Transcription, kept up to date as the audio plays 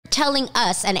telling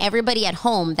us and everybody at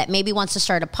home that maybe wants to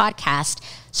start a podcast,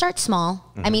 start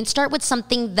small. I mean, start with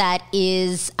something that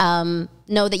is,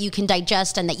 know that you can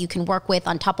digest and that you can work with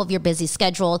on top of your busy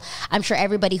schedule. I'm sure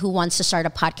everybody who wants to start a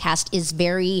podcast is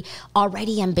very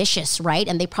already ambitious, right?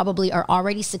 And they probably are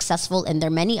already successful in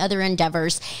their many other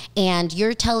endeavors. And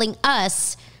you're telling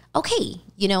us, okay,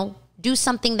 you know, do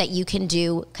something that you can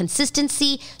do,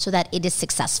 consistency, so that it is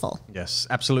successful. Yes,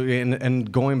 absolutely.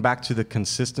 And going back to the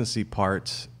consistency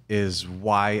part is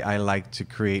why I like to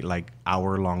create like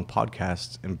hour-long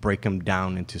podcasts and break them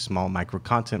down into small micro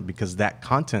content, because that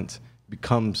content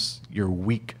becomes your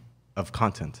week of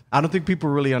content. I don't think people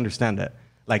really understand that.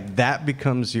 Like that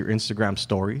becomes your Instagram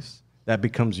stories. That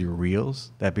becomes your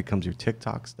reels. That becomes your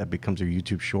TikToks. That becomes your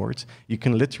YouTube shorts. You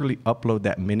can literally upload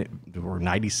that minute or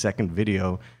 90-second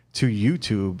video to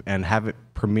YouTube and have it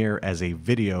premiere as a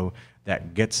video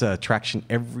that gets traction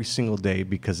every single day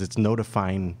because it's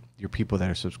notifying your people that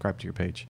are subscribed to your page.